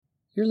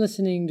You're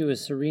listening to a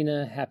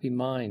Serena Happy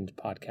Mind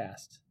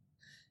podcast.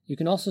 You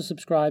can also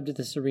subscribe to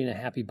the Serena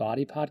Happy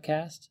Body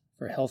podcast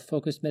for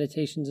health-focused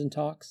meditations and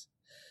talks,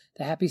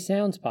 the Happy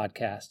Sounds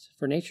podcast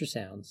for nature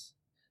sounds,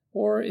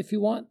 or if you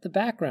want the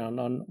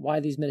background on why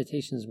these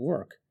meditations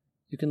work,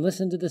 you can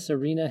listen to the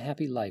Serena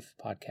Happy Life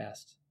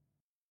podcast.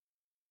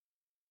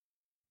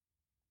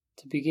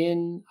 To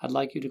begin, I'd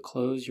like you to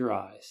close your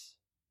eyes.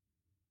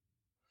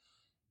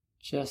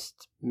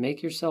 Just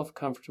make yourself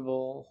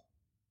comfortable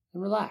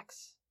and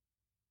relax.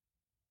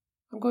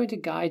 I'm going to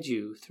guide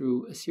you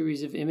through a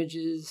series of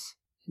images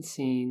and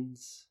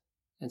scenes,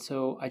 and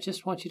so I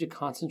just want you to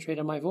concentrate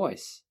on my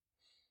voice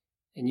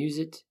and use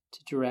it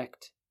to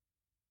direct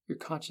your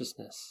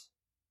consciousness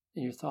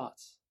and your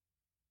thoughts.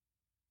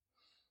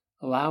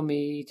 Allow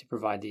me to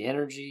provide the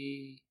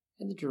energy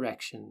and the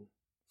direction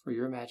for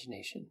your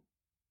imagination.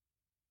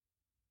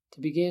 To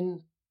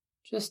begin,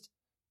 just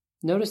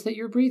notice that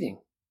you're breathing.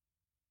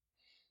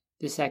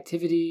 This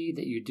activity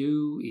that you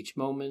do each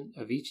moment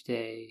of each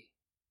day,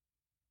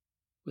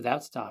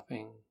 without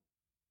stopping,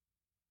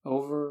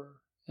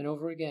 over and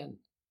over again.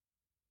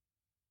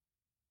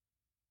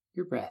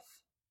 Your breath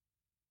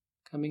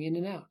coming in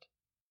and out.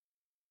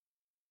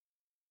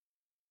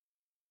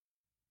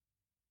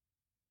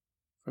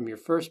 From your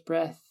first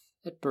breath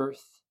at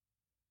birth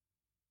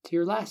to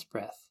your last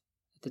breath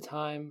at the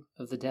time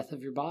of the death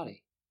of your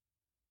body.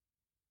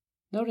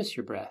 Notice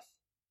your breath.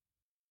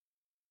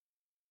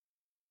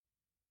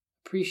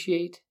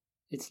 Appreciate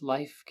its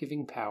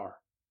life-giving power.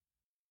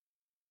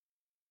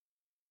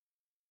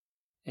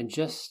 And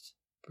just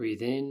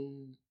breathe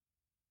in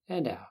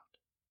and out.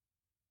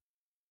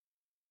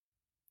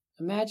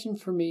 Imagine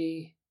for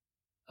me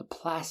a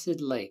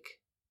placid lake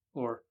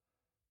or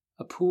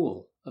a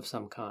pool of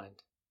some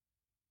kind.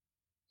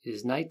 It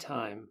is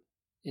nighttime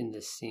in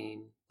this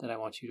scene that I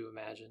want you to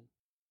imagine.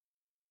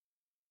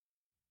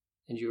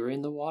 And you are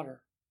in the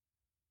water.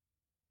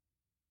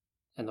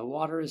 And the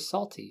water is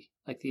salty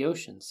like the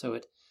ocean, so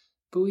it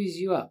buoys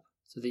you up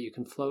so that you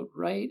can float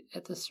right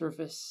at the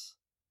surface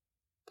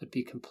but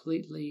be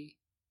completely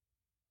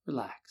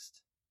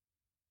relaxed.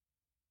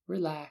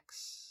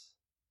 Relax.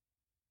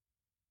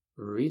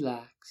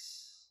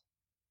 Relax.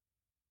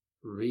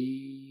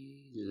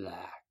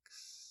 Relax.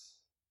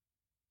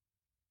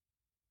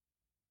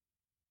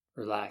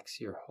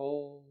 Relax your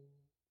whole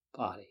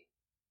body.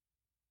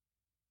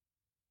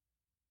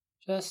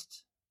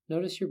 Just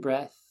notice your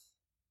breath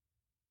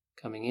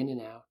coming in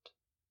and out.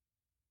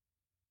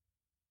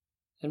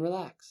 And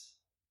relax.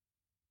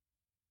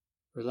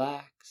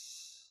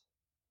 Relax.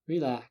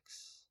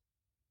 Relax.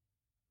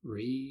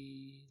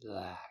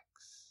 Relax.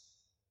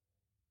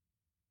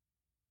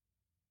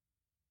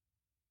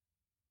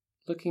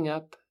 Looking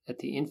up at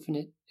the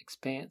infinite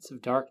expanse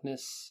of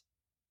darkness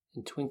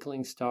and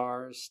twinkling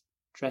stars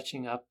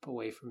stretching up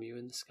away from you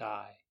in the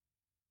sky,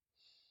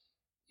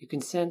 you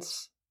can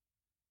sense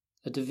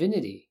a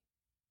divinity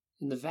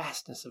in the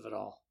vastness of it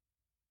all.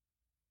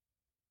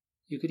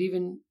 You could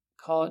even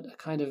call it a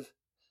kind of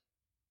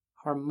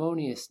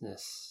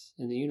harmoniousness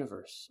in the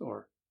universe,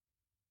 or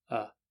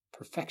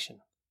perfection.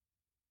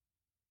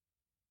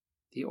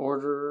 The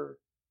order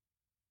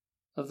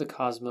of the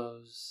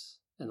cosmos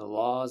and the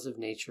laws of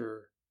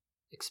nature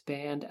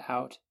expand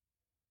out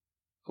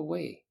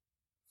away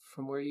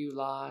from where you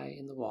lie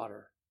in the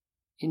water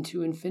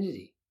into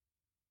infinity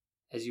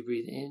as you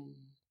breathe in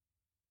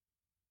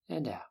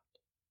and out.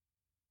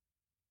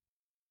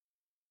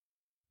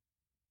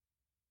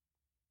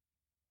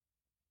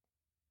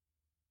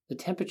 The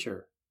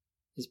temperature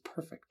is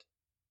perfect.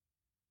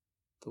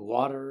 The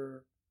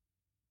water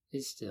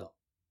is still.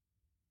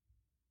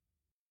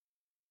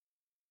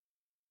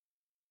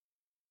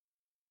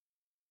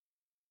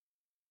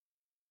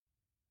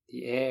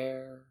 The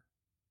air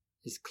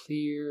is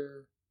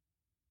clear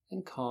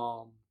and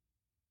calm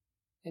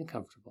and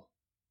comfortable.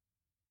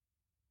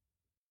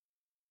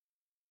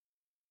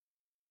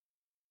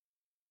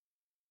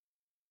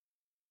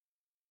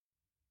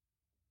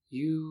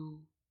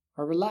 You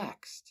are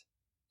relaxed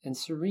and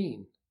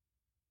serene.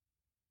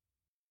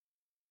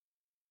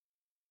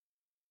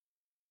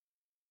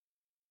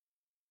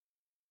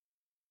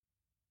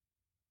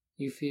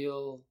 You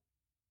feel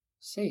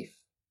safe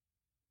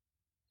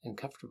and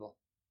comfortable.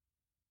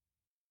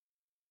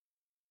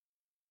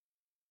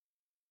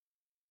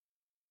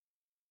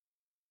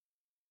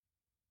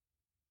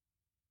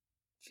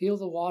 Feel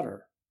the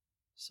water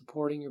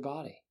supporting your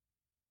body,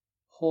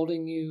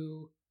 holding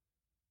you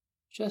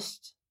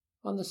just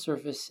on the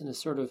surface in a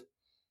sort of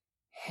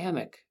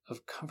hammock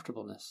of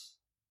comfortableness.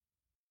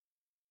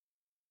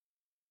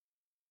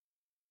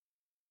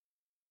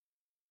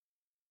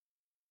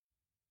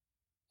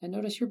 And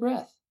notice your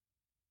breath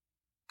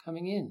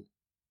coming in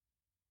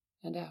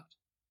and out.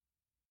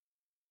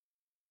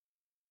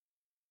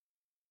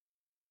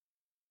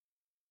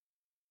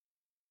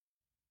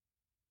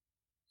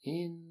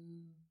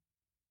 In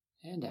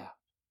and out.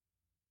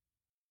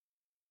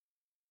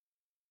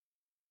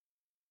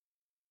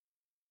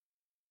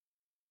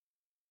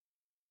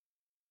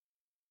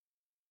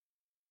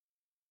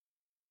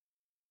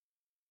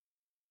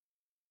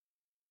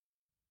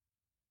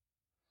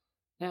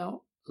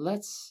 Now,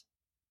 let's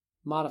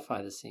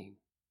modify the scene.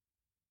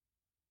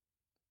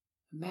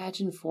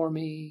 Imagine for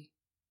me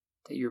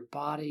that your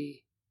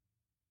body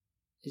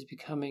is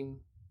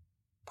becoming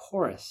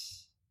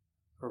porous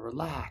or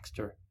relaxed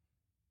or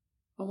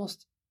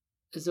almost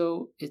as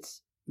though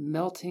it's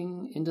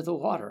melting into the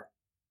water.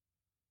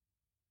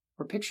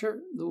 Or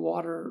picture the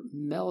water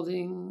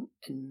melding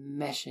and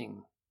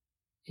meshing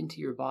into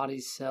your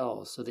body's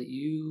cells so that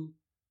you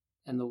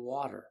and the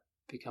water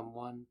become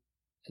one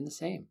and the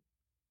same.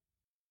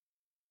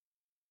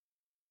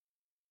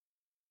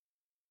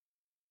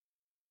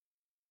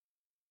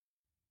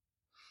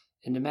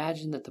 And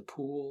imagine that the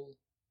pool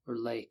or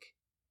lake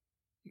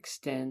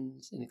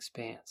extends and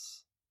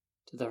expands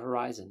to the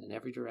horizon in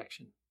every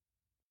direction.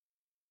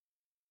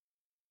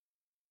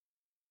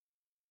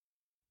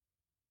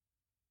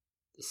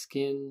 The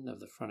skin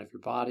of the front of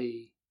your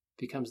body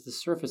becomes the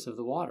surface of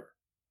the water,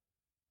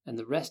 and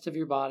the rest of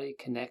your body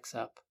connects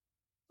up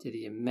to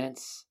the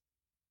immense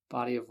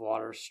body of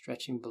water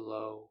stretching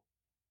below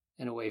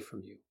and away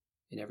from you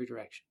in every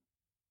direction.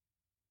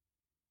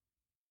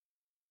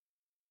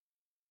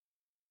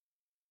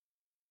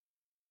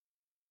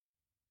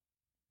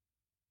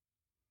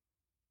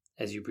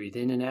 As you breathe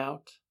in and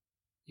out,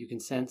 you can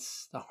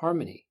sense the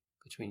harmony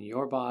between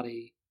your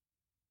body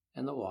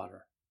and the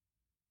water.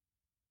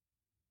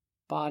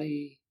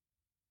 Body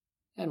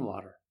and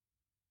water.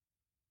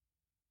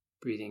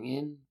 Breathing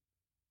in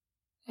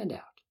and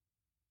out.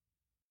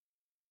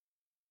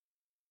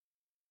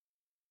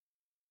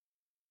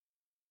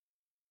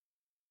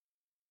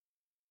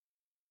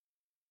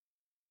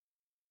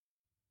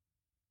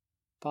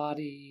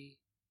 Body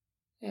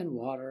and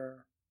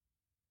water.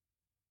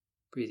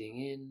 Breathing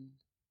in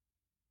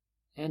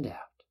and out.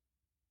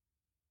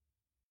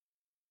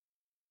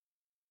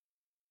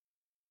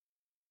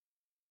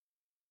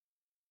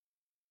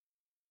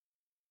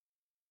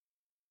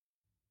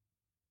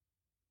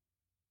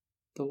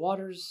 The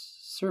water's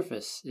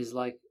surface is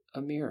like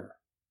a mirror,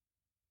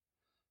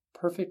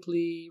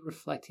 perfectly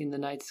reflecting the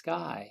night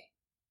sky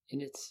in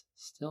its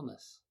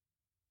stillness.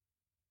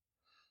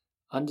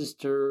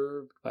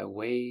 Undisturbed by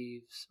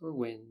waves or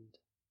wind,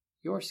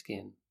 your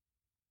skin,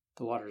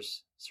 the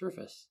water's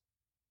surface,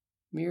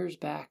 mirrors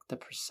back the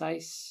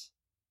precise,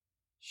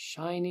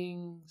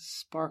 shining,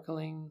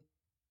 sparkling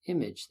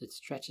image that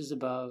stretches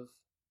above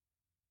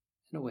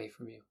and away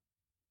from you.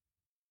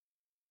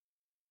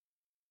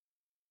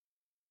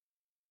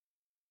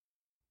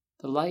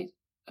 The light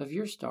of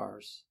your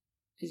stars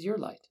is your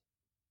light.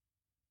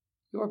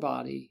 Your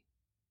body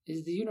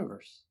is the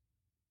universe.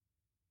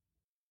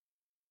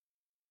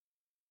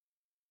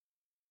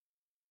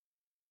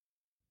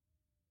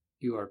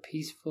 You are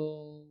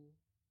peaceful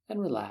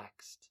and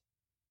relaxed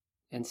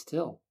and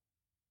still.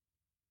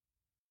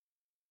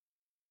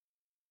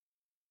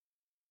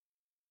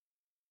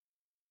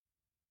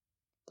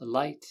 The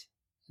light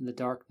and the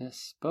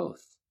darkness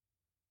both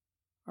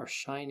are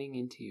shining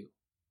into you,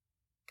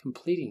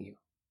 completing you.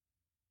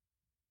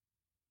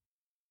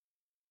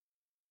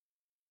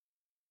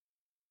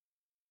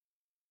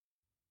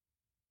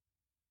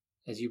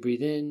 As you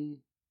breathe in,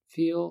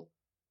 feel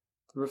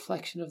the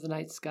reflection of the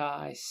night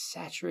sky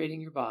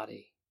saturating your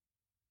body,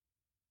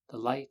 the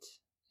light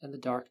and the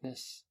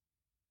darkness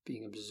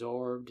being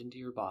absorbed into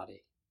your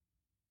body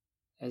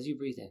as you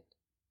breathe in.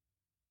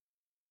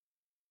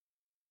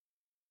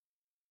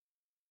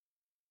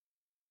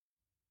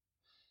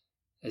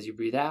 As you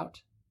breathe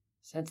out,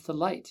 sense the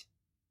light,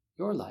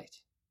 your light,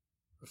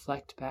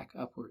 reflect back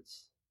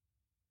upwards.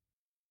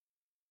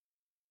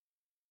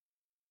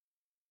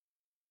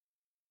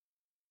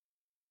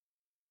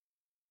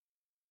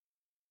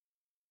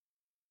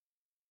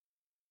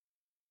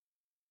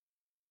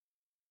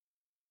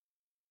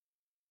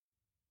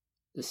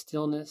 The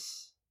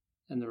stillness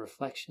and the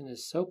reflection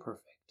is so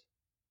perfect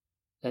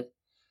that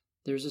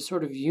there's a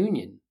sort of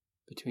union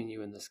between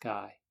you and the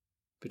sky,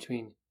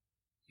 between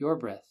your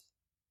breath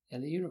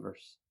and the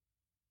universe.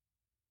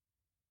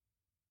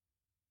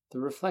 The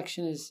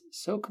reflection is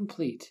so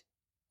complete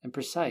and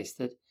precise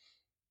that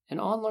an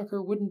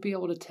onlooker wouldn't be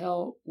able to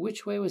tell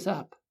which way was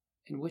up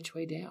and which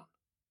way down.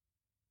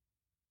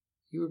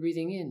 You are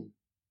breathing in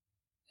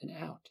and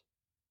out,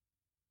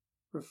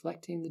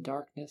 reflecting the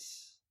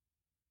darkness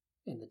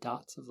and the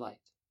dots of light.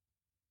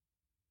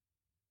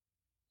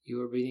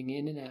 You are breathing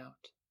in and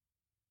out.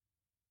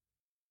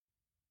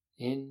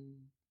 In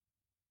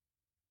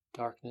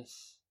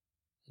darkness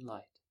and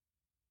light.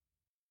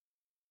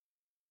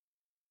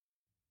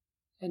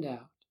 And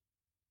out,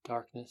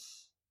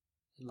 darkness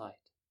and light.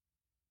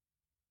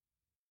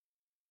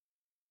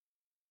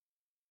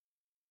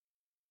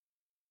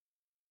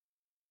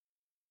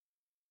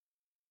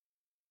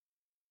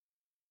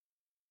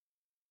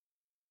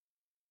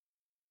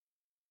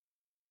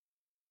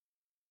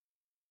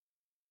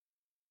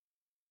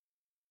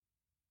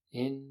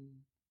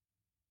 In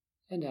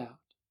and out,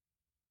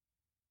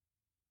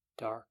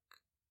 dark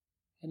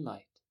and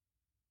light.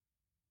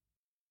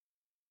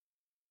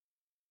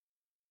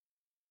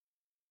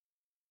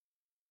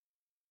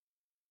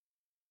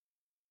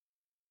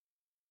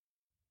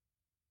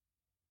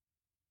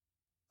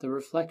 the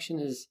reflection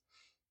is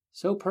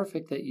so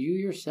perfect that you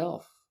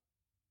yourself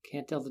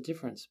can't tell the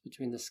difference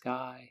between the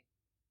sky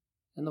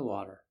and the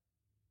water.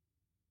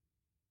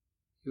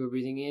 You are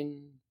breathing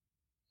in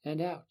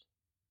and out,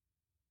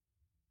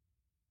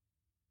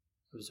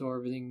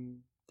 absorbing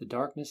the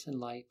darkness and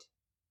light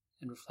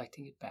and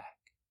reflecting it back.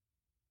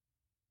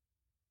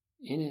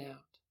 In and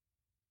out,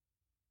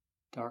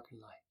 dark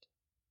and light,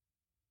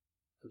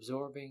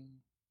 absorbing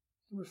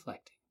and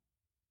reflecting.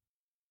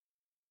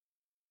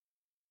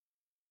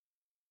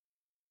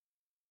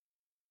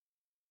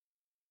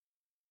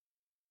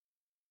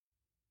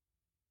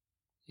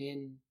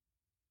 In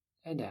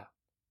and out,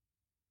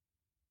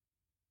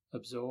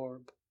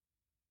 absorb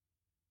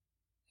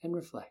and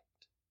reflect.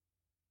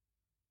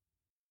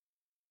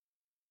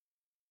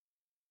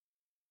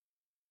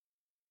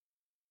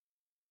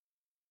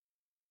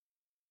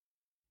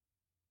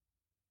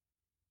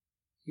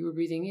 You are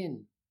breathing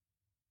in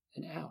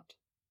and out,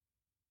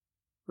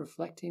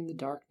 reflecting the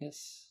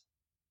darkness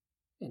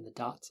and the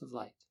dots of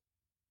light.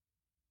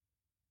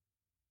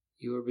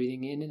 You are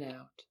breathing in and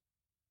out,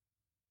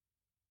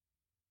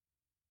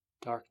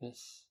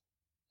 darkness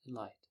and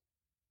light.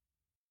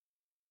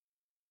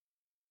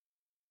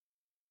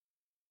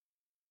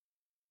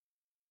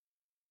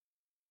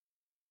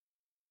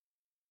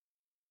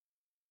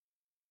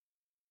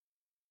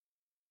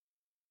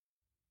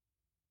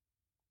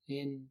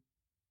 In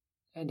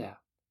and out,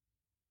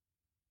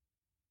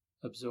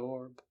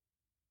 absorb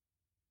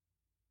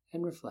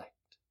and reflect.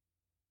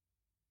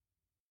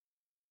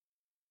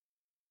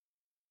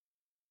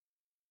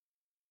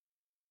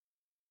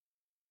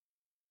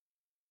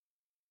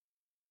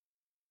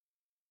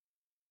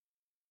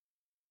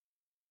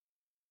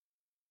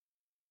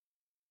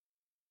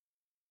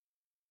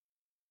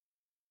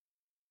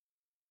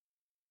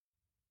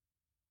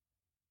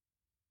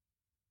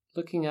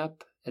 Looking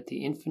up at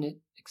the infinite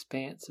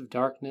expanse of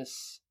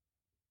darkness,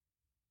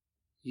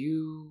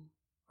 you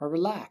are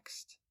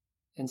relaxed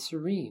and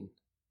serene.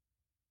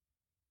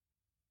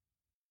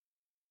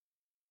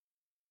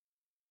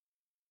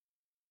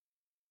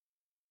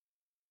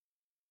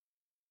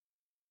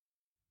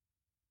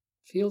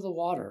 Feel the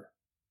water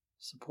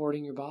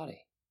supporting your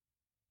body,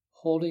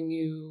 holding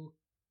you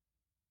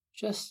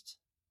just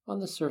on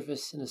the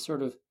surface in a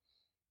sort of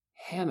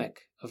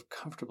hammock of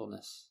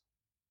comfortableness.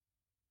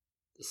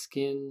 The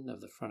skin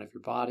of the front of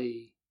your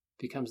body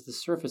becomes the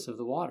surface of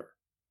the water.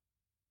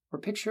 Or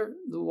picture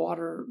the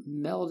water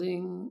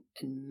melding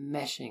and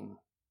meshing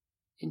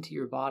into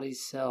your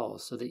body's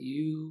cells so that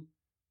you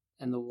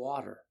and the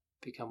water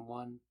become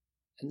one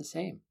and the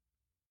same.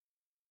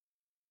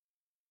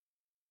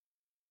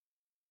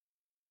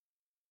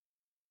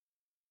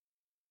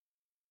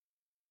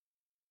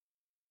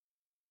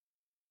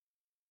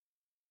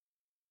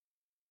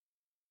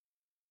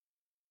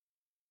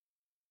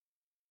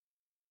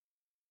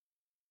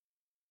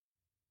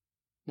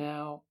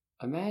 Now,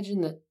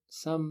 imagine that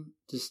some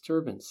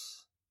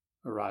disturbance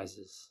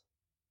arises.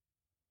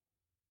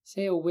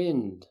 Say a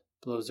wind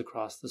blows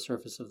across the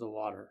surface of the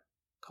water,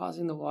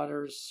 causing the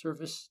water's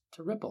surface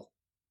to ripple.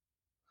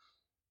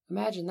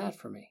 Imagine that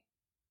for me.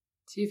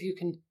 See if you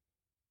can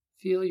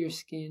feel your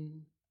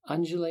skin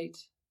undulate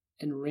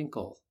and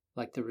wrinkle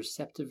like the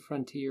receptive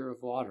frontier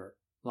of water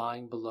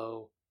lying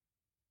below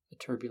a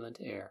turbulent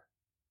air.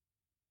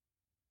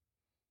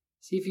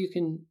 See if you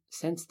can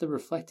sense the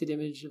reflected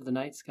image of the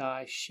night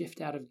sky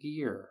shift out of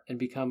gear and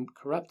become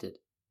corrupted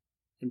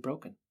and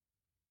broken.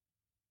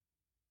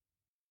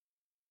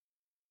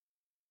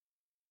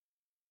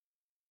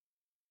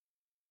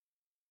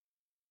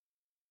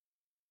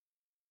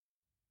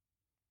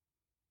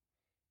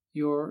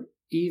 Your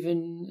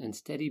even and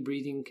steady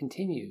breathing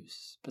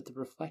continues, but the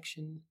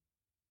reflection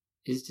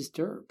is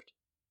disturbed.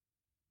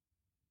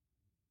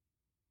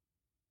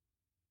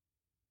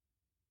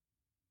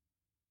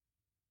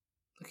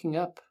 Looking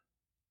up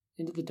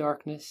into the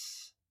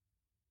darkness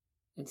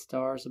and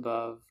stars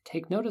above,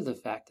 take note of the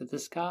fact that the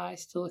sky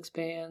still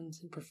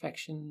expands in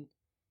perfection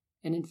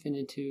and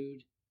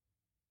infinitude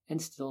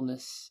and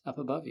stillness up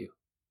above you.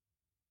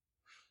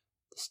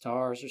 The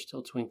stars are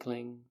still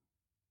twinkling.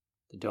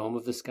 The dome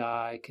of the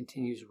sky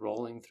continues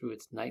rolling through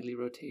its nightly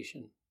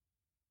rotation.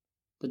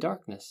 The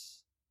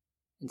darkness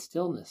and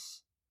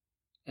stillness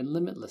and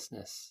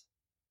limitlessness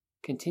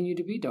continue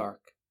to be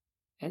dark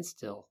and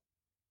still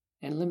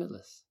and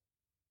limitless.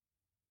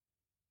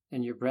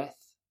 And your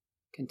breath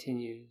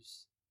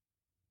continues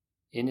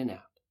in and out.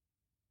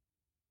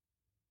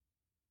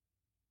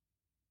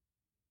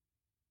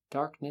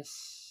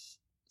 Darkness,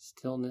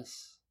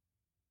 stillness,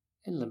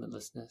 and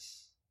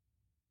limitlessness.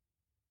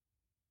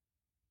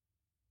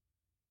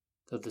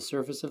 Though the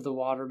surface of the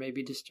water may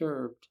be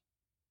disturbed,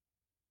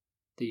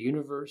 the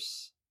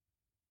universe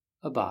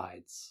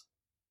abides.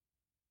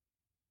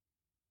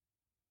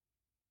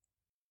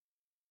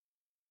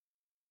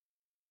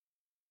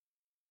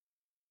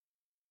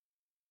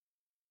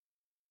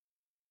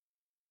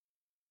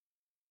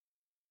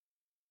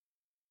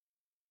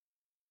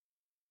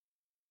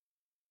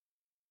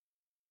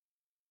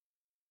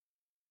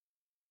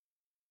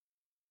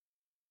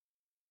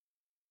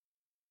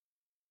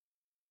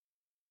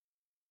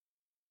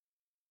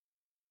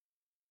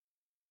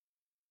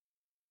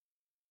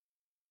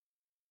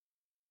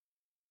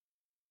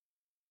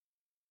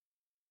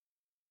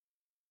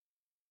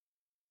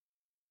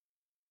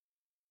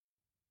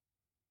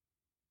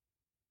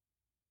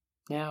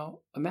 Now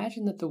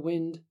imagine that the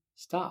wind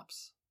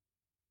stops.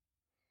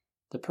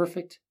 The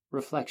perfect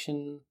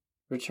reflection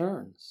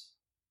returns.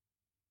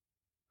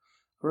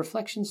 A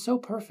reflection so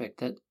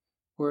perfect that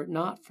were it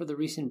not for the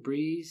recent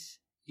breeze,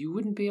 you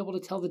wouldn't be able to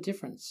tell the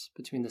difference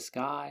between the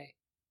sky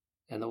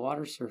and the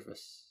water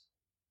surface.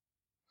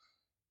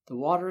 The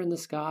water and the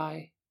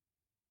sky,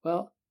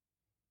 well,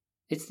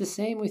 it's the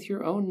same with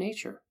your own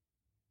nature.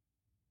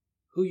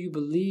 Who you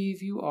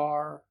believe you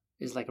are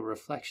is like a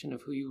reflection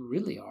of who you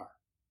really are.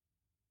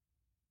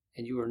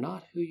 And you are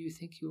not who you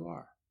think you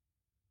are.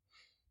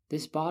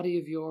 This body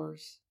of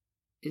yours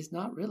is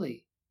not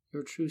really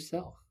your true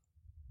self.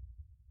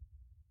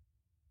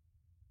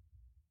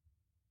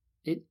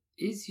 It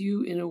is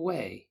you in a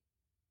way.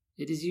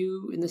 It is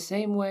you in the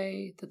same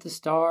way that the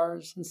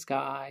stars and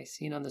sky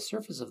seen on the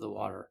surface of the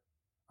water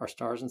are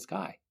stars and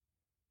sky.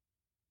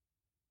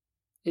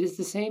 It is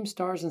the same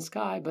stars and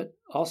sky, but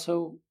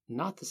also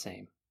not the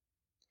same.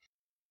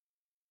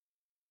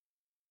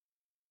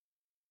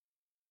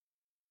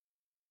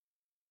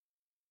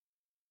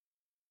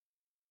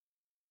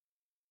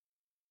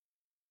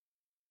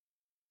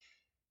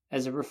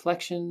 As a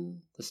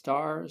reflection, the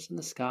stars and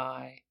the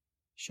sky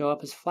show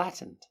up as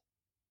flattened,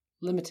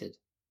 limited,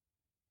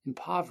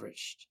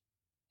 impoverished,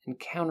 and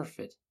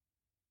counterfeit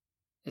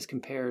as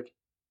compared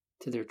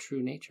to their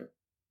true nature.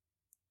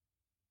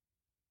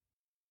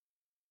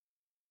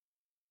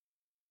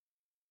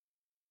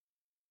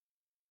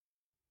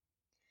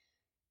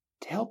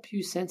 To help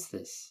you sense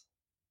this,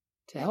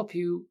 to help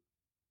you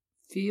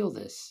feel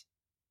this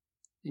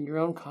in your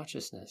own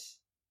consciousness,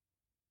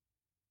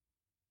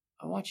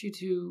 I want you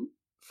to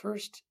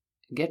first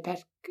get back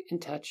in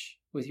touch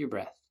with your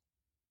breath.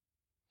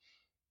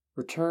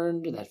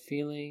 Return to that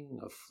feeling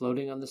of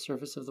floating on the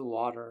surface of the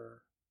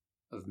water,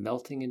 of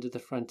melting into the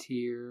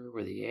frontier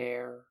where the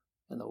air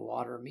and the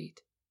water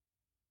meet.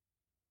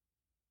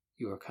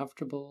 You are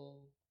comfortable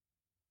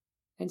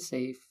and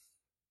safe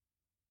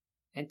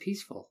and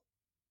peaceful,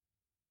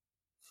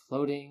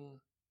 floating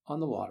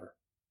on the water.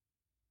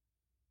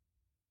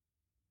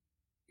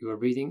 You are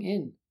breathing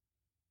in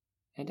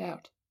and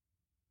out.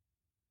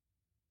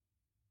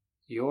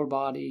 Your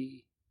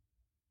body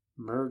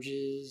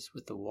merges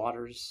with the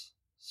water's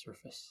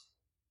surface.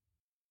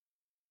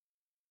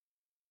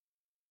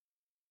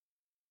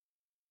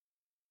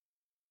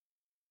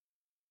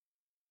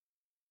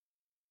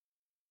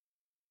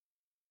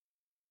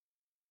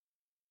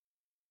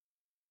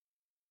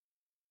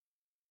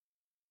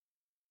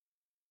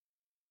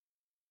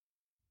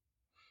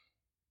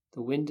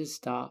 The wind is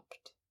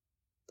stopped,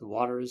 the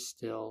water is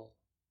still,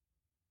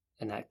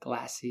 and that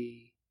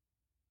glassy,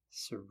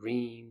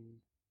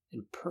 serene,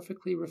 and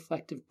perfectly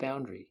reflective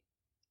boundary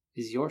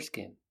is your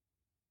skin,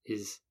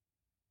 is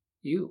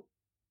you.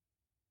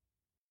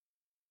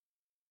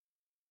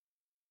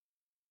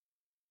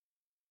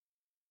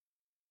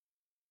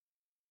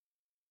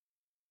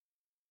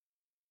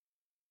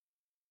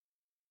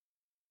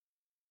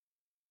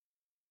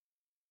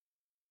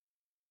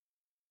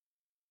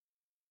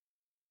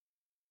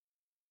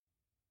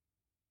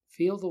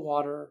 Feel the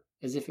water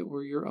as if it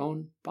were your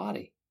own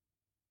body.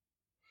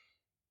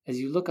 As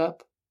you look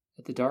up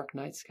at the dark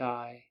night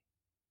sky,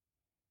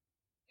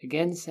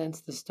 again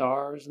sense the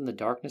stars and the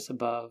darkness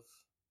above,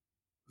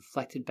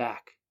 reflected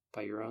back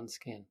by your own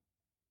skin.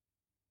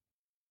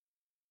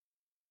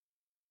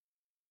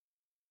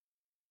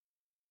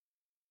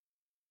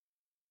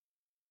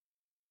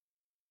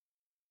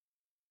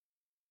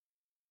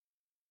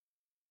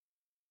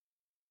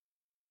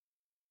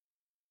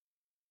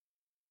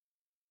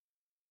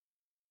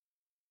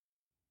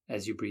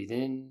 As you breathe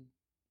in,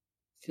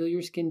 feel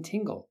your skin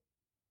tingle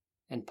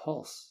and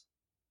pulse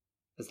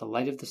as the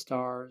light of the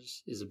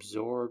stars is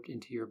absorbed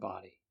into your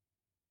body.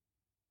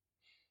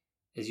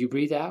 As you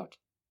breathe out,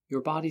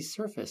 your body's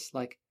surface,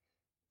 like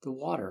the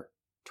water,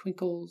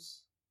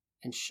 twinkles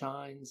and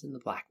shines in the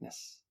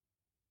blackness.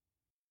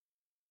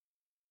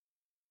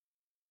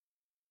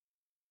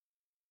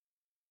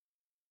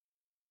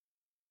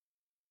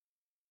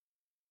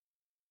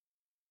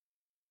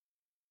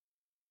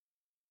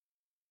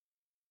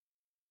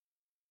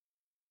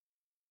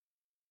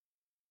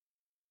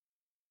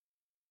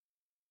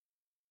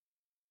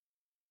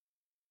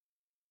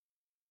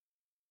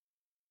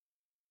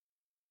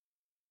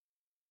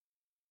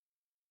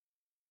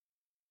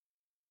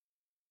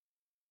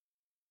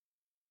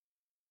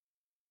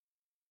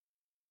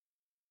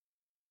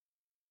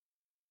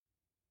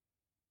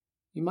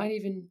 You might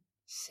even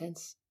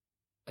sense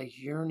a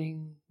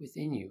yearning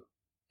within you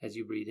as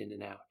you breathe in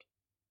and out.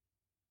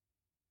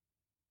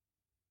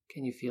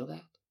 Can you feel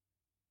that?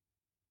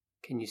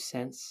 Can you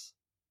sense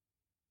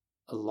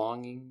a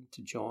longing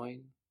to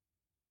join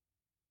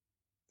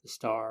the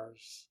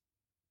stars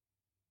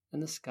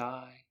and the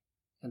sky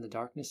and the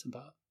darkness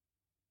above?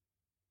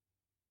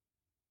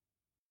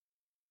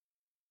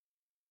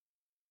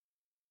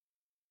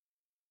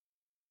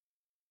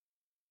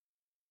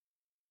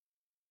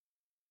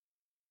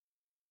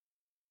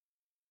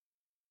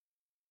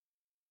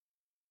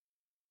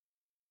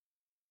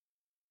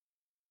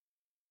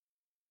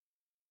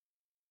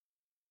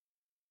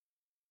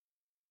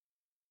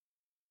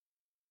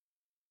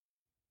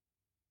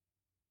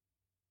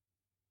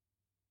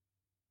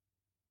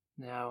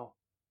 Now,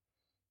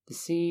 the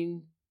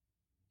scene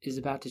is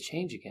about to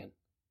change again.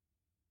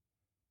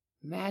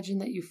 Imagine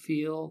that you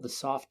feel the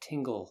soft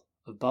tingle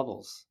of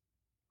bubbles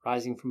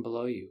rising from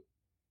below you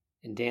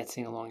and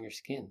dancing along your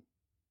skin.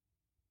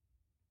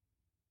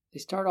 They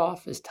start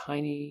off as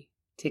tiny,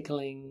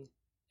 tickling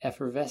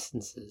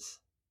effervescences,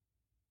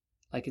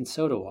 like in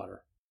soda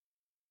water.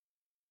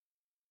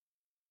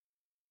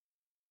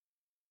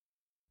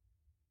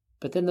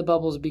 But then the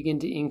bubbles begin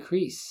to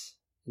increase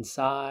in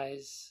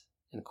size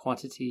and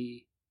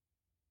quantity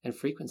and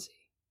frequency.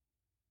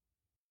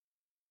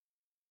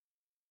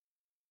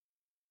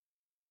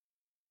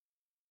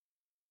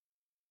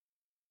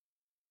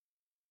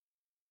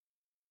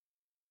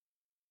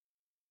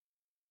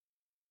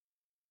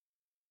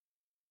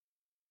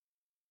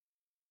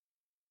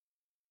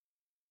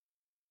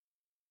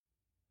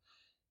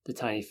 The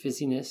tiny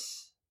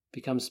fizziness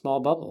becomes small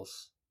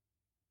bubbles,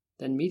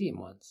 then medium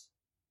ones,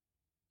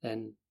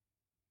 then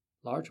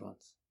large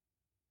ones.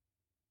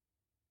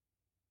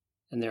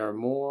 And there are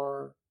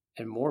more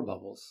and more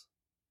bubbles.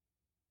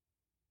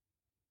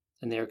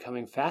 And they are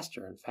coming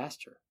faster and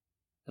faster,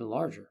 and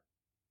larger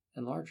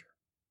and larger.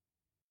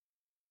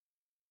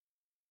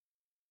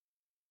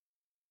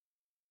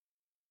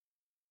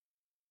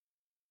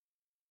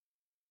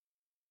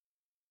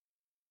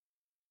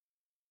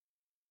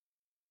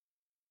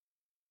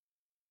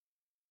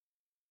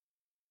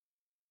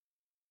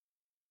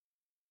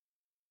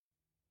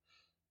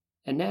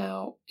 And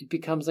now it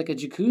becomes like a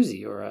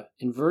jacuzzi or an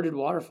inverted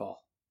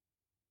waterfall.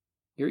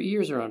 Your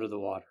ears are under the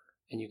water,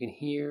 and you can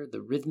hear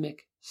the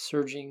rhythmic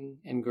surging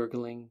and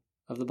gurgling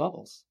of the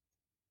bubbles.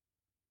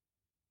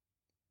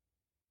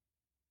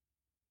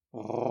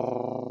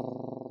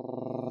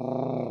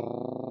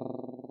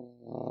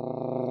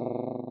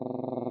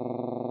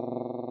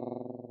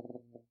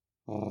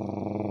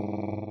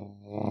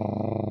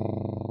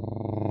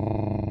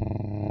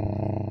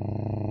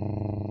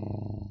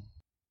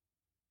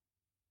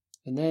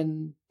 And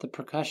then the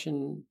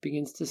percussion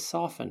begins to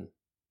soften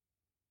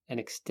and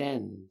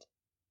extend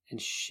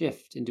and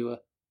shift into a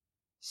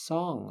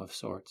song of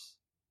sorts.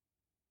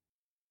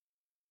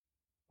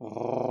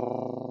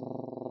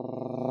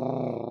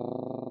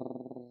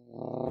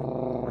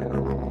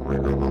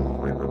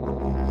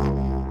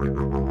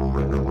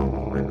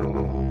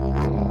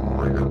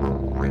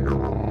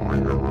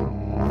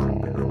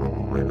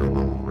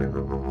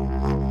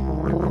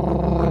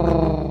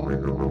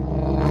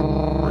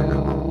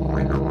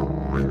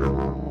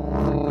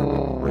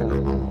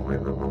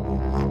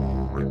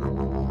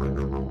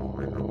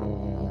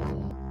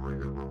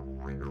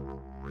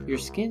 Your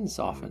skin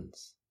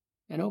softens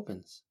and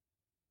opens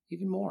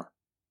even more.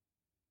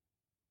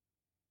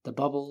 The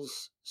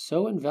bubbles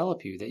so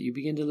envelop you that you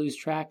begin to lose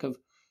track of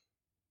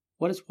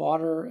what is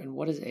water and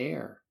what is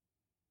air.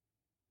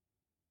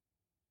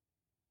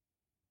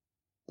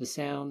 The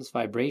sounds,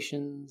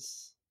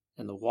 vibrations,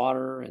 and the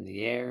water and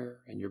the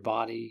air and your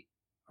body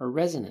are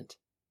resonant,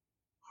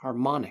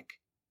 harmonic,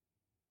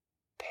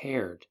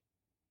 paired.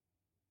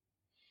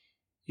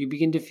 You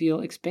begin to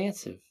feel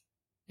expansive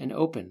and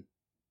open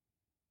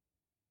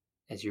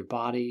as your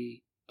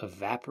body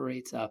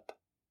evaporates up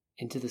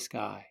into the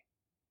sky.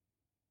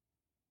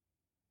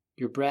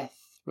 Your breath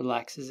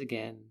relaxes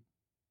again.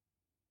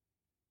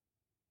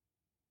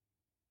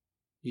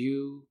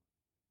 You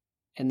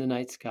and the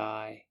night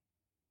sky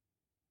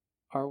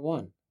are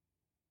one.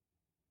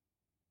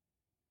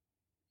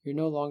 You're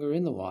no longer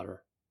in the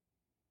water.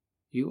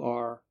 You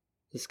are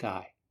the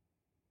sky.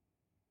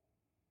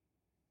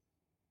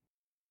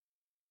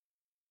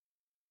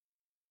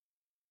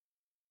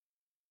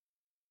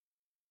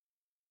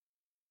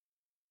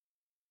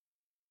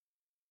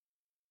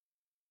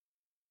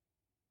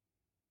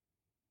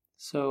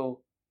 So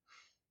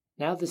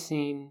now the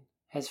scene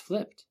has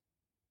flipped.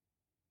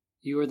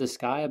 You are the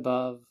sky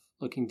above,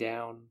 looking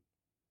down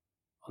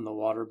on the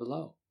water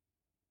below.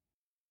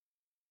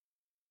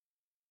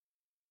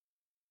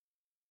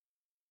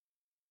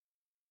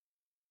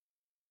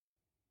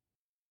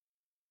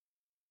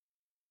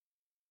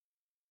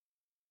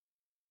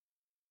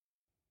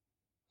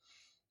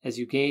 As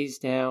you gaze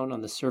down on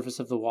the surface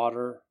of the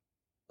water,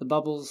 the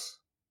bubbles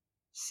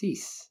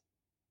cease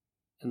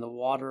and the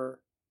water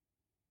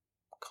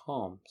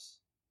calms.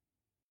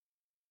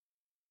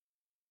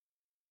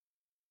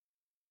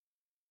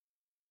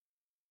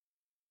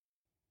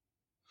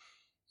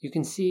 You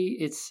can see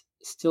its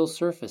still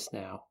surface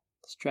now,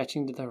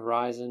 stretching to the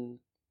horizon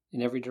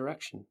in every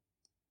direction.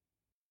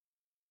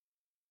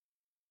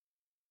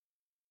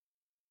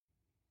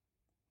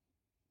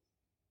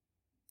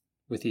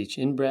 With each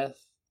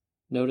in-breath,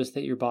 notice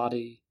that your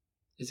body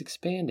is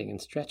expanding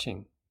and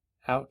stretching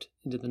out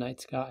into the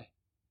night sky.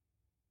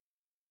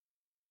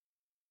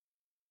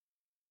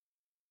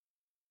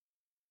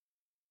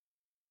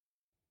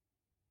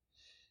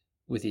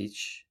 With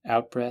each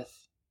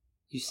out-breath,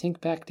 you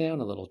sink back down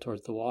a little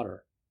towards the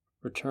water,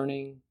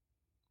 returning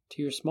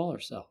to your smaller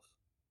self.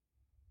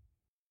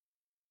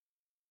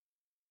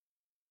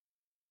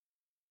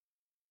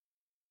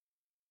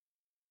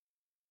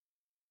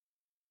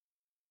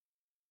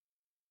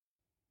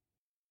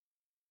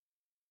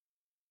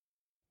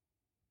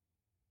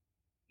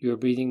 You are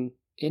breathing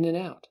in and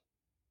out,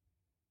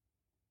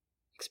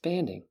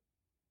 expanding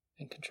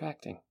and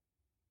contracting.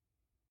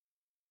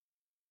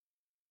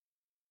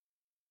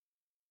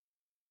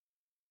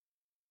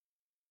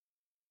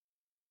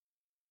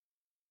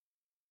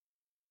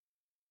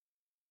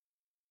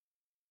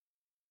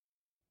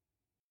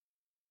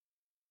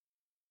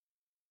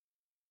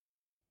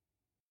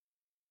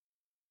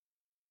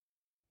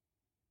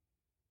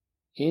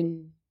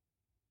 In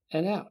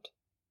and out,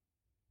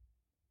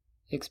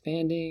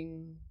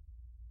 expanding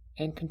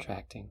and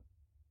contracting.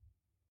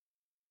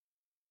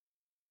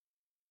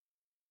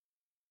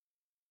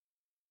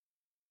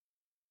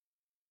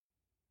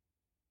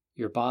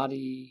 Your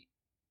body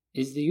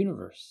is the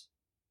universe.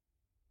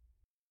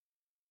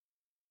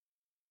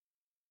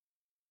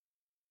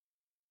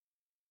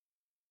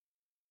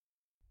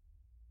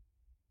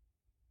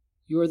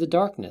 You are the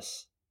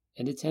darkness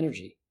and its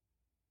energy.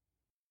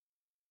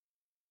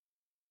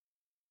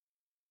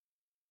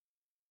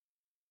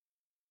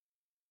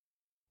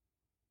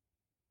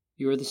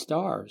 You are the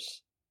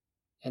stars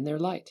and their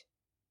light.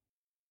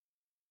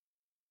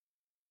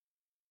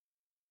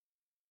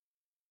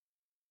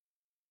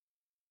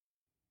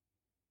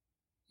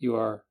 You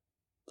are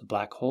the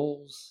black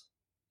holes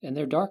and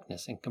their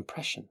darkness and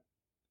compression.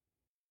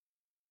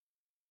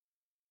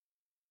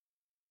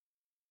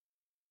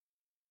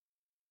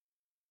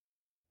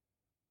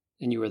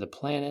 And you are the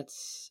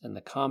planets and the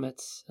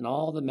comets and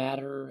all the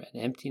matter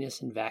and emptiness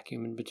and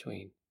vacuum in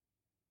between.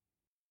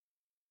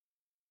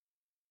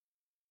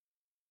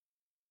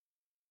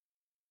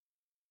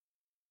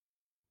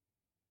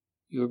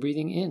 You are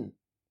breathing in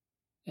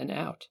and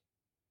out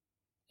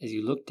as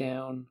you look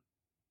down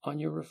on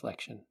your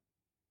reflection.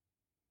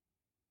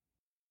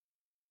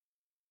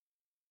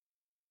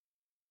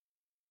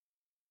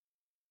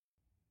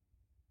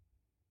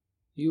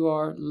 You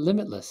are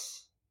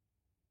limitless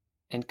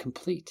and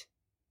complete.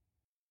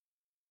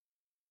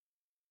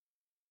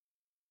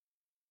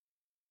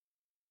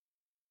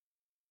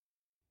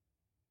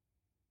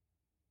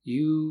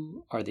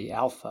 You are the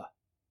Alpha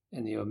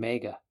and the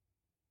Omega.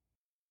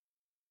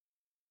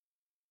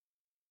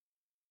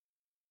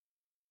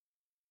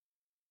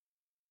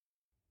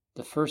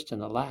 The first and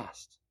the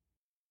last.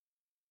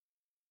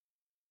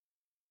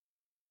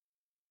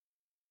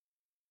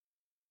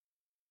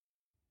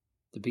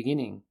 The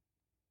beginning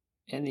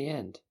and the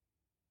end.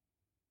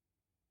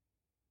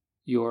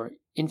 You're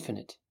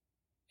infinite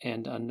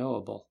and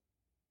unknowable.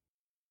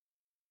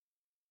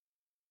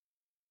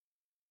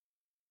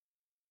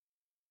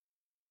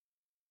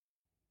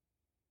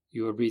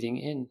 You are breathing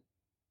in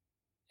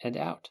and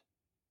out.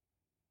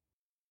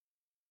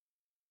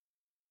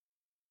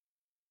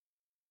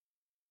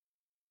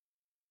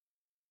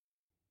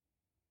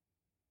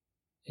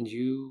 And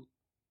you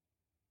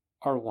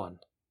are one.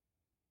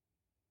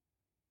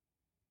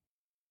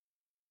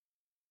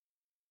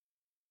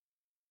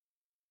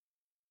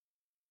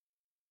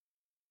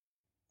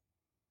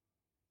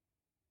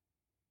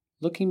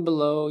 Looking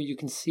below, you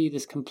can see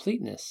this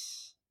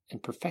completeness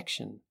and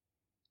perfection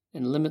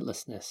and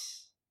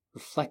limitlessness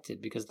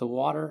reflected because the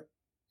water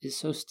is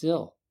so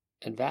still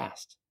and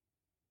vast.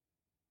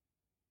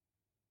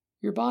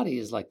 Your body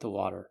is like the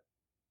water.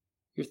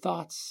 Your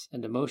thoughts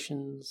and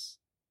emotions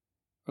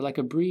are like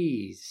a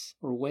breeze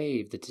or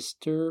wave that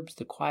disturbs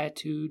the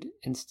quietude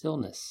and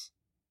stillness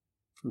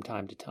from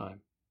time to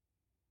time.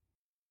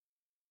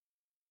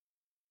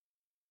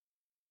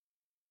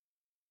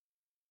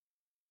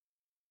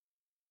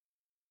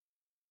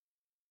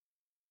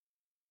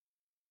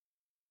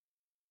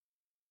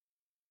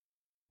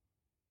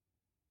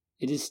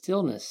 It is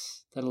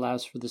stillness that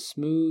allows for the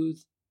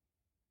smooth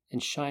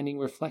and shining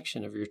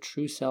reflection of your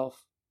true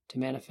self to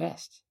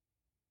manifest.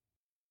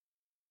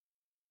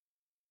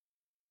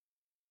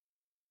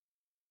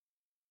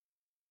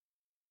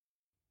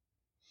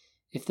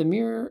 If the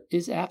mirror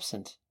is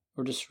absent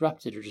or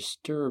disrupted or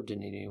disturbed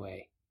in any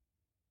way,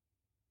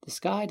 the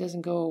sky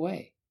doesn't go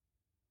away.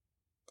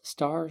 The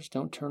stars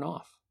don't turn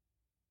off.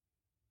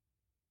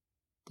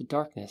 The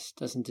darkness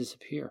doesn't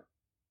disappear.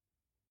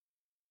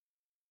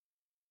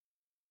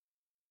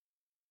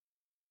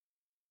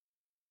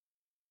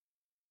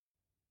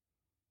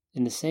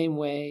 In the same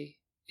way,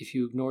 if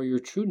you ignore your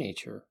true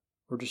nature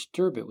or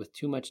disturb it with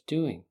too much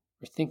doing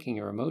or thinking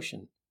or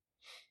emotion,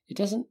 it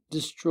doesn't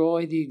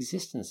destroy the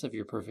existence of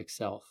your perfect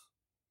self,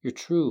 your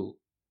true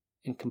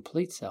and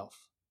complete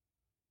self,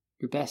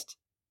 your best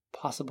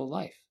possible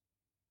life.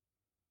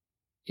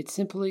 It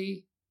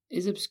simply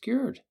is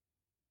obscured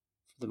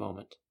for the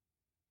moment.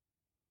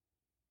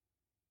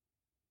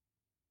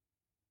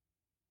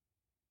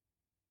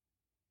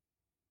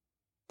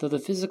 Though the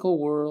physical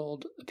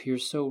world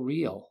appears so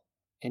real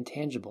and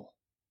tangible,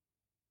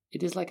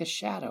 it is like a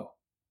shadow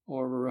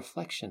or a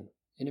reflection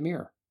in a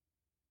mirror.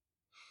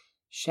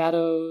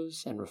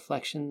 Shadows and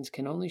reflections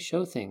can only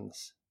show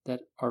things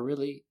that are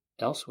really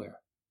elsewhere.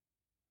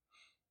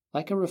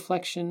 Like a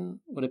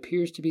reflection, what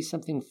appears to be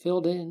something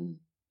filled in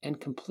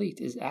and complete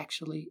is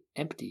actually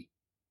empty,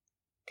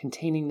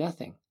 containing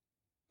nothing,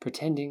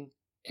 pretending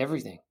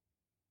everything.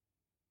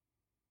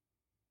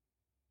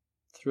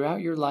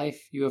 throughout your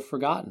life, you have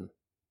forgotten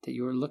that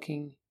you are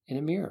looking in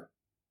a mirror.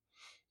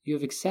 You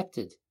have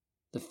accepted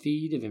the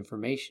feed of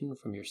information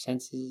from your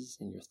senses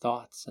and your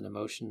thoughts and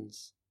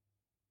emotions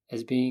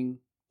as being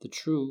the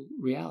true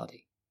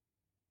reality.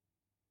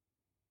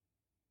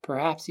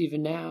 Perhaps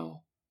even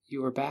now,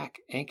 you are back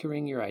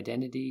anchoring your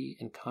identity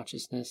and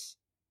consciousness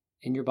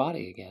in your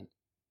body again.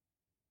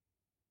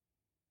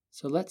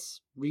 So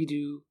let's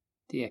redo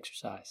the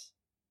exercise.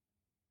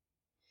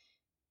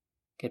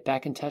 Get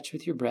back in touch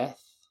with your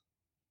breath.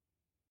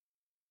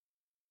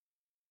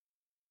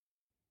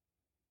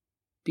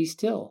 Be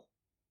still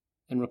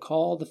and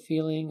recall the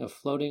feeling of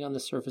floating on the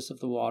surface of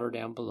the water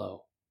down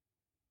below.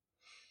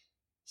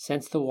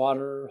 Sense the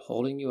water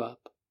holding you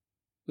up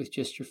with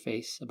just your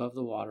face above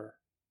the water.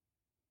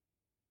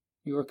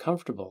 You are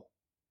comfortable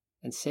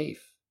and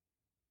safe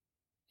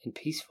and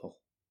peaceful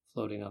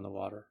floating on the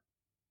water.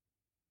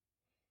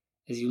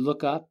 As you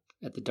look up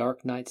at the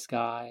dark night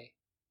sky,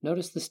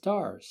 notice the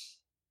stars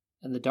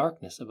and the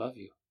darkness above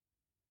you.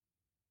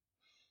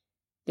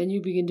 Then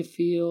you begin to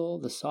feel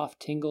the soft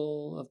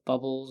tingle of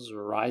bubbles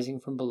rising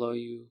from below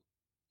you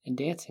and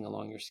dancing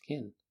along your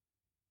skin.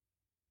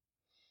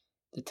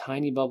 The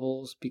tiny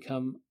bubbles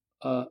become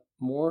a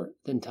more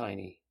than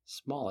tiny,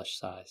 smallish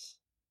size,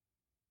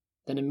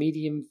 then a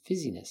medium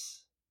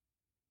fizziness,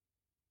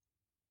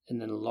 and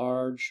then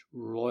large,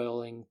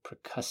 roiling,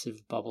 percussive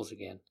bubbles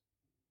again.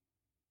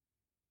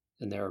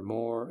 And there are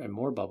more and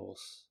more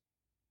bubbles.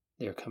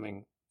 They are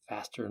coming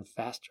faster and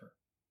faster,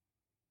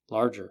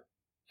 larger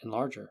and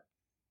larger.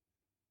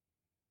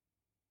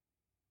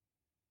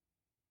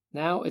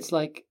 Now it's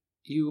like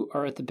you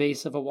are at the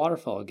base of a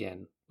waterfall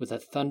again, with a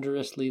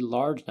thunderously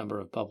large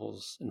number of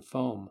bubbles and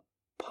foam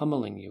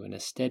pummeling you in a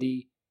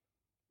steady,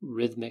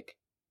 rhythmic,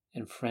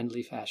 and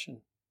friendly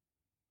fashion.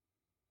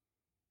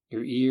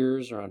 Your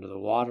ears are under the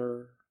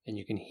water, and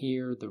you can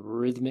hear the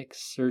rhythmic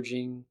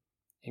surging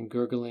and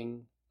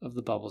gurgling of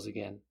the bubbles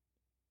again.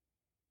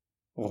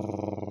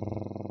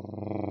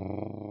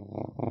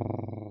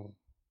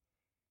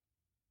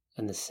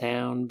 And the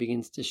sound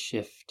begins to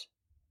shift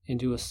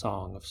into a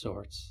song of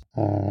sorts.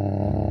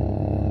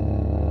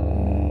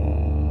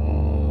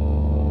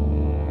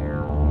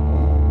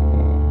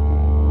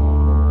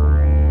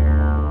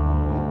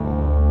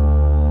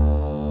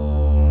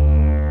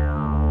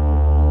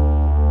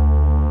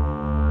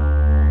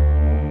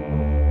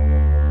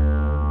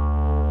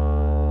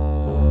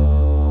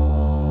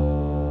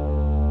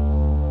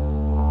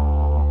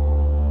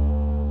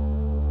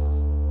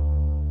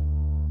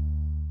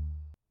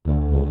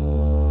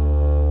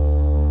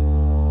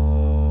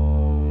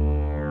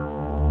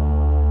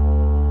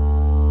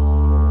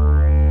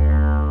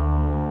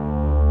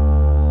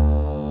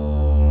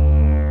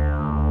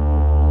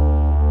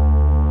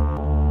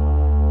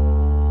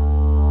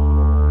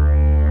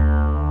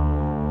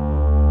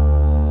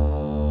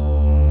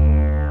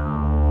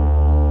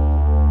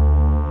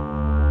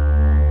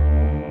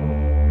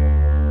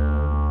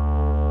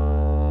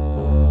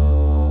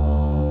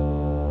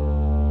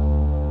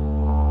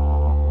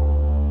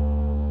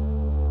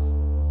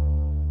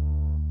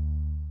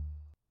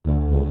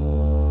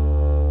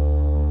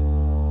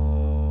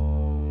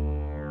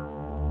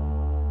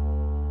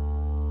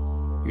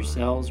 Your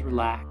cells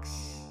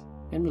relax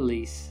and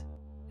release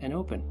and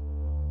open.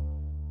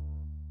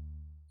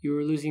 You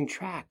are losing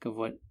track of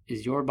what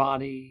is your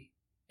body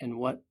and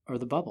what are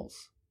the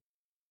bubbles.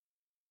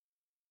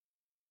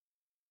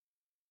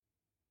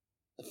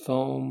 The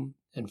foam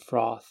and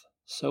froth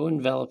so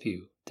envelop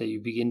you that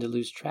you begin to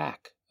lose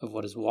track of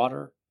what is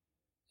water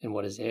and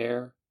what is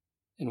air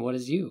and what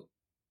is you.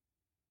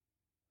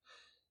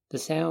 The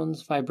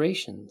sounds,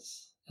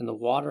 vibrations, and the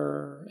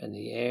water and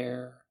the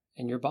air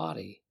and your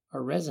body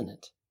are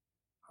resonant,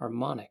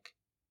 harmonic,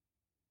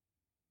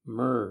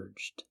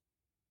 merged.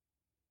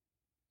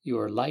 You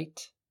are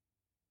light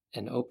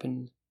and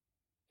open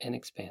and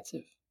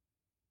expansive.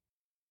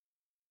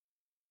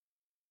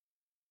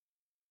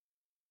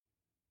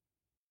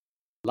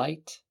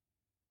 Light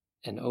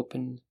and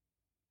open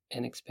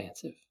and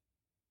expansive.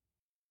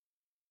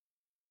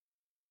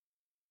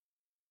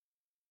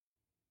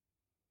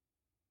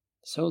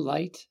 So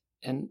light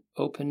and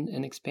open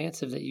and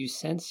expansive that you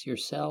sense your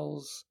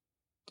cells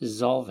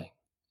dissolving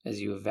as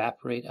you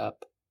evaporate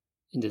up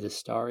into the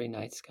starry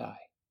night sky.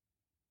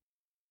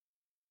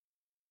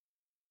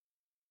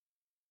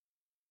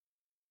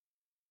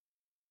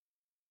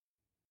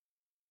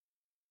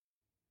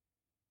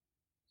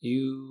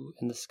 You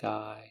and the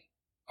sky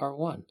are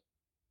one,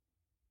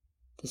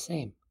 the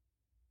same.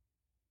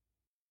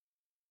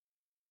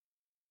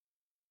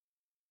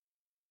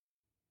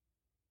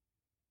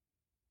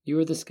 You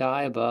are the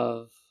sky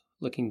above,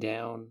 looking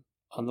down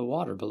on the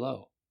water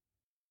below.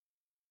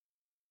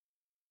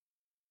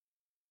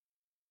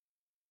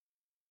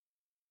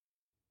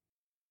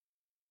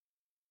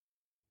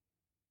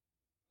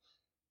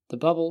 The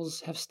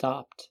bubbles have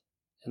stopped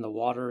and the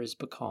water is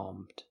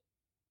becalmed.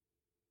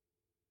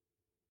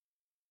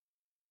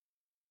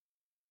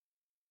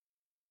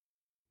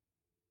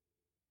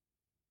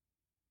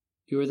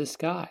 You are the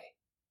sky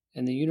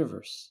and the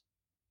universe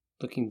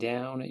looking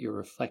down at your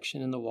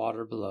reflection in the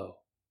water below.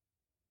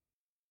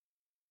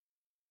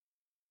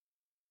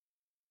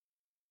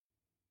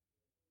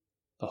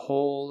 The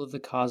whole of the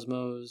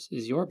cosmos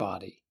is your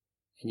body,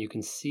 and you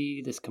can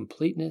see this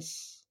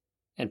completeness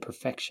and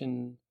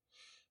perfection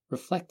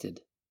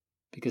reflected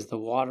because the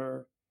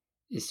water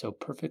is so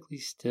perfectly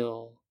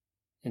still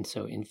and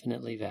so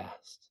infinitely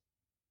vast.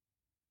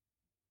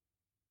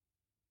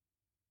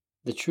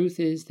 The truth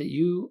is that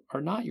you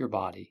are not your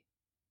body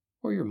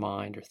or your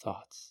mind or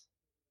thoughts.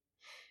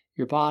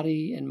 Your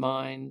body and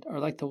mind are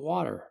like the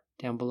water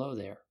down below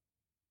there.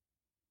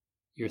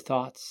 Your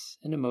thoughts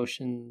and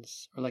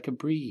emotions are like a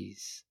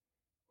breeze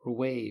or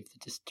wave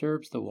that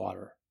disturbs the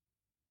water,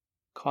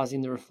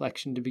 causing the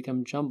reflection to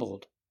become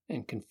jumbled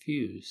and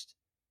confused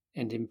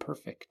and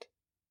imperfect.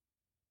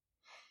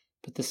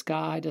 But the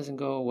sky doesn't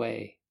go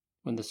away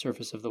when the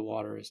surface of the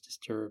water is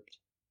disturbed.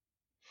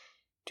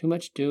 Too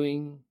much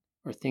doing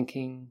or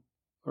thinking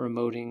or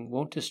emoting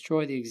won't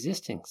destroy the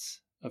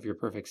existence of your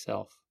perfect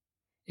self.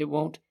 It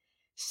won't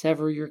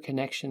sever your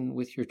connection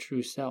with your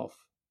true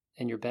self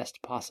and your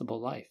best possible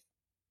life.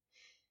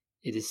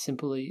 It is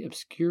simply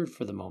obscured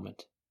for the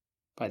moment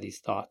by these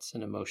thoughts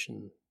and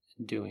emotion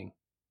and doing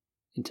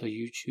until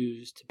you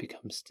choose to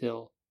become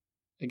still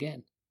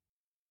again.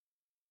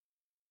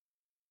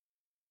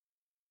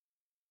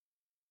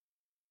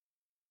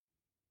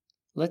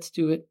 Let's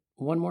do it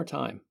one more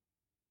time.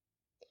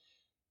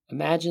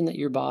 Imagine that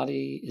your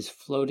body is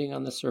floating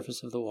on the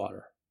surface of the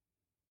water.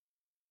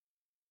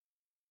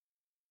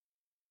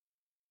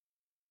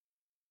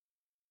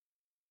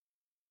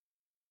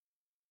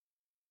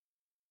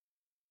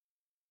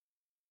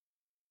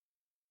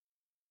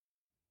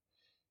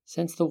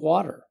 Sense the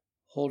water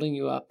holding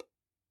you up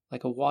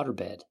like a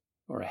waterbed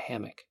or a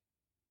hammock.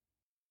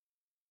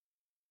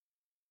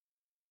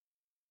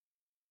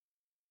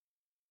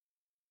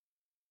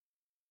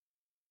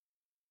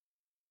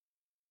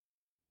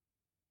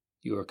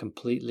 You are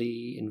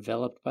completely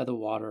enveloped by the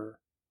water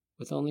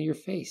with only your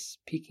face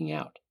peeking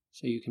out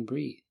so you can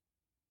breathe.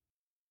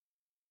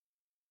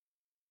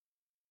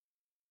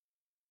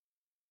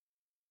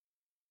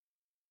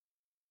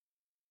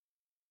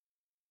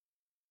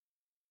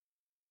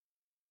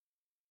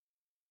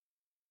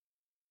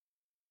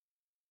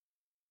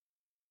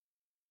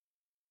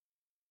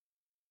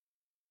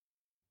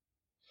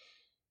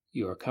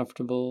 You are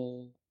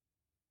comfortable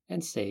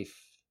and safe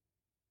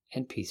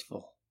and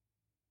peaceful.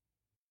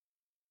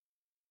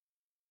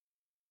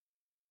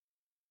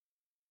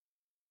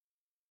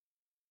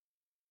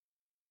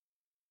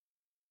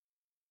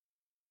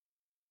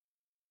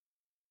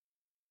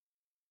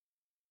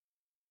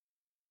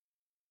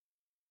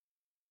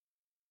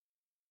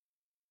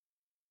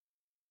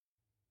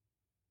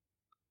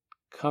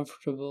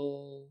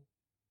 Comfortable,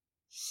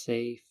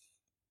 safe,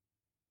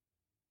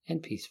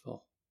 and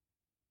peaceful.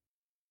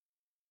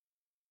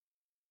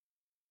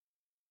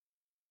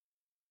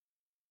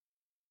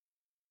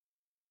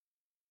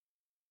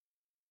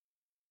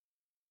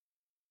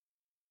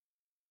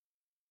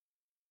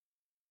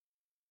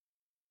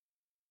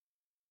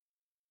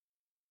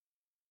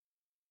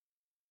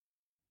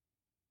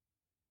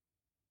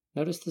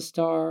 Notice the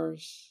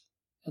stars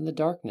and the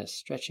darkness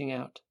stretching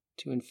out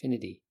to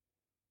infinity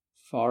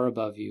far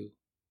above you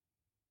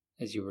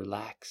as you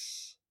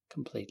relax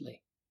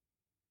completely.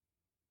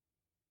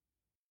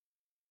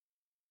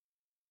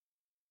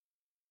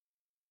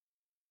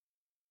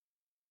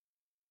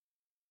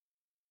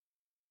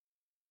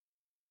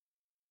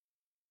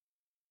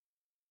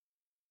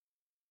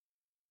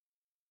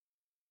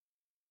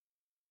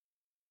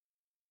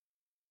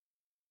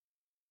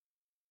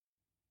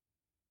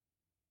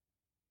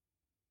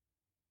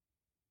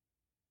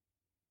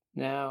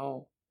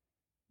 Now,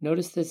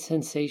 notice the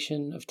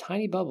sensation of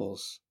tiny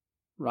bubbles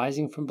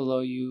rising from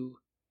below you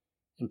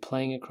and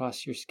playing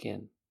across your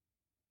skin.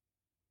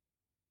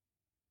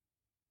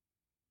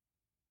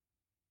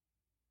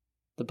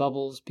 The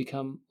bubbles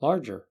become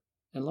larger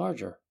and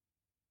larger.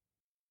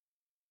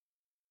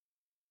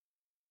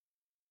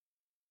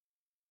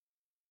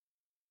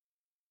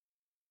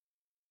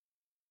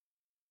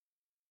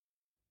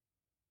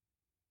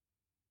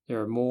 There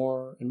are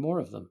more and more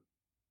of them.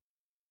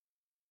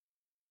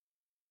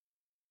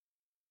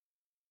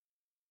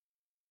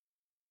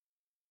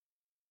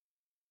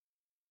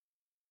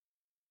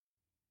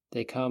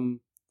 They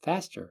come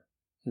faster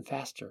and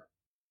faster.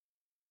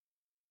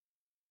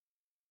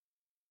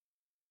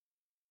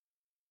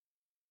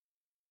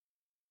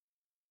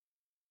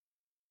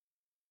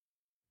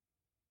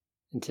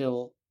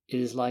 Until it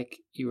is like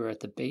you are at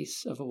the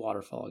base of a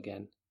waterfall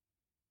again.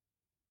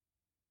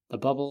 The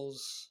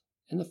bubbles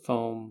and the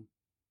foam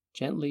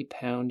gently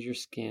pound your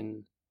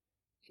skin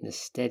in a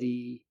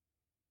steady,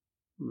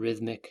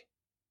 rhythmic,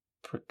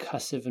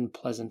 percussive, and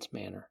pleasant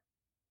manner.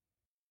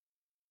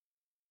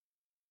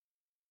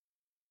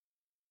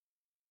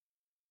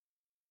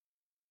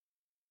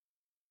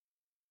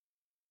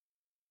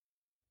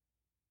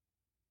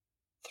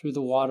 Through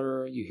the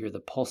water, you hear the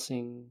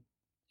pulsing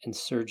and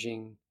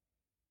surging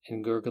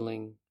and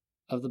gurgling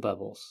of the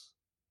bubbles.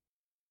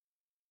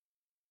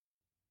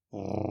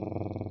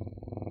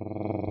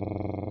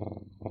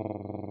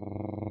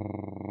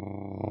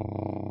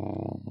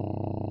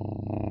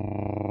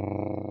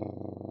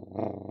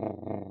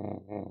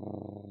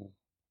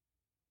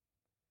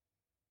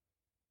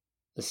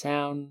 the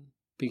sound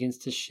begins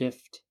to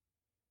shift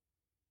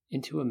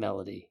into a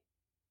melody.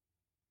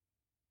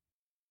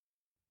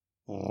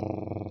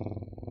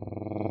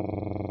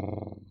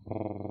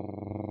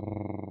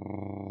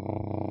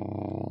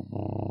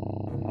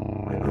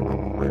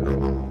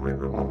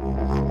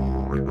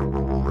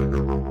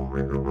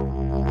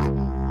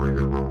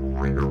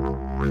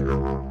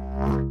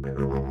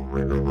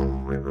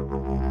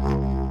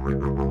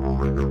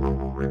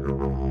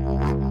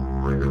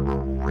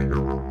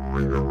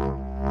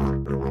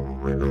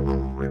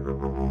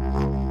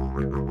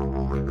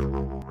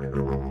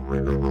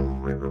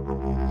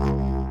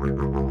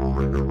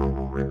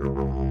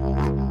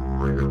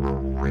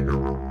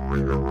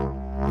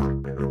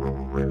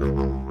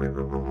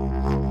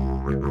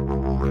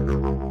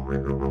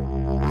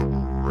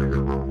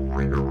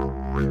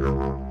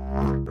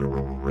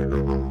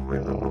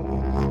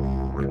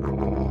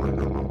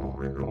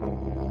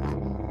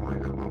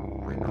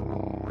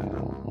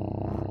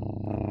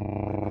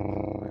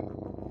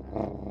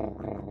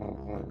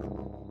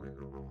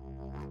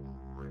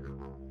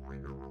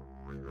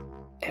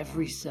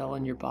 Every cell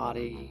in your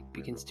body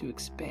begins to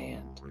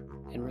expand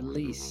and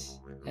release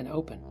and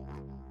open.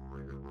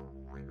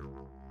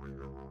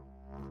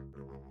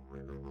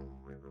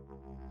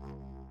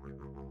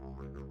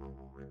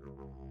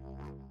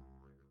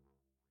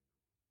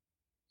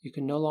 You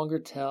can no longer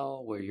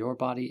tell where your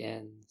body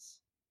ends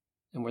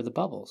and where the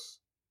bubbles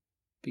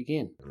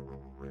begin.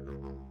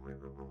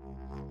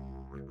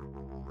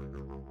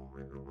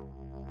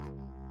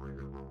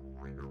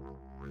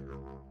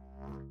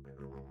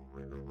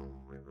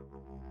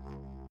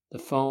 The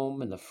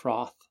foam and the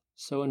froth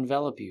so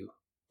envelop you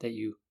that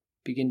you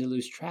begin to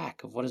lose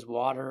track of what is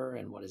water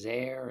and what is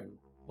air and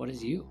what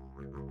is you.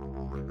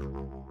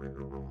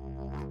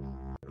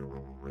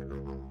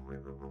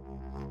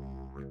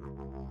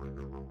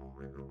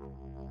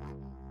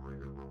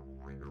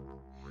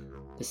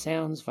 The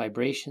sounds,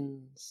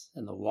 vibrations,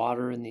 and the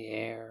water in the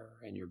air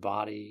and your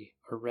body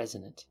are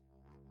resonant,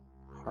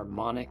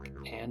 harmonic,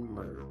 and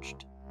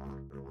merged.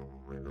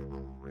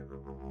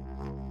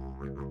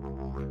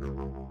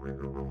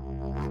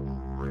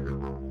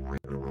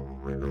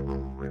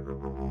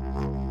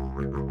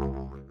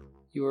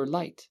 You are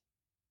light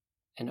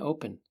and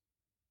open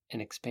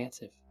and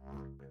expansive.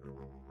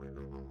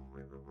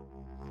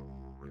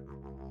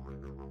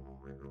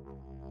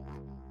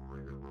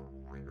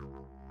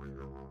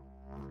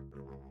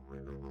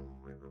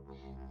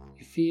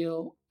 You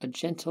feel a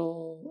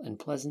gentle and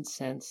pleasant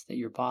sense that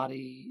your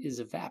body is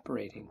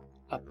evaporating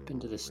up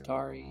into the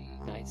starry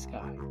night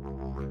sky.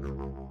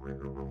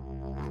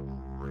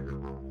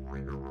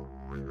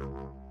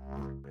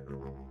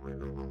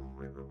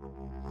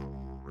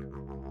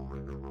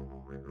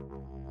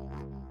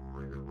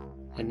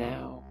 And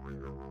now,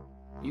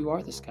 you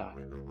are the sky,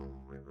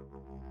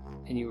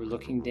 and you are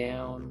looking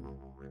down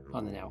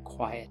on the now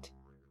quiet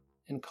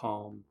and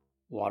calm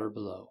water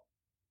below.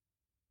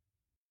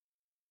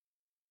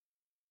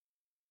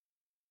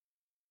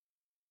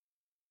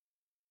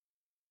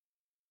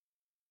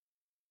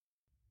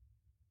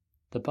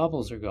 The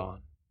bubbles are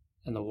gone,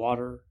 and the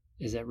water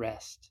is at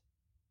rest.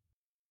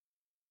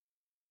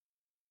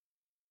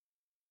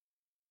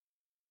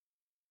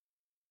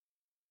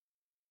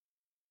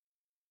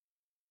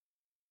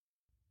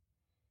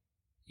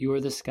 You are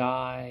the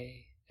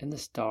sky and the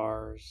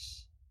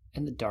stars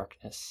and the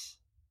darkness,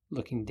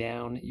 looking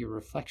down at your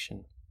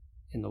reflection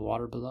in the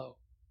water below.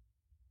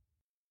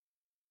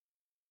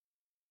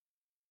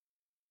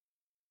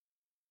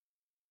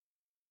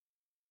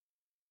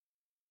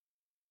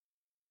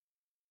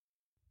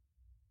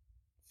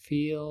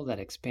 Feel that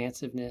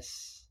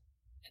expansiveness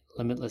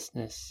and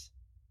limitlessness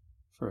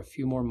for a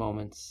few more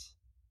moments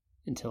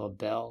until a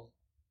bell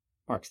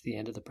marks the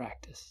end of the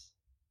practice.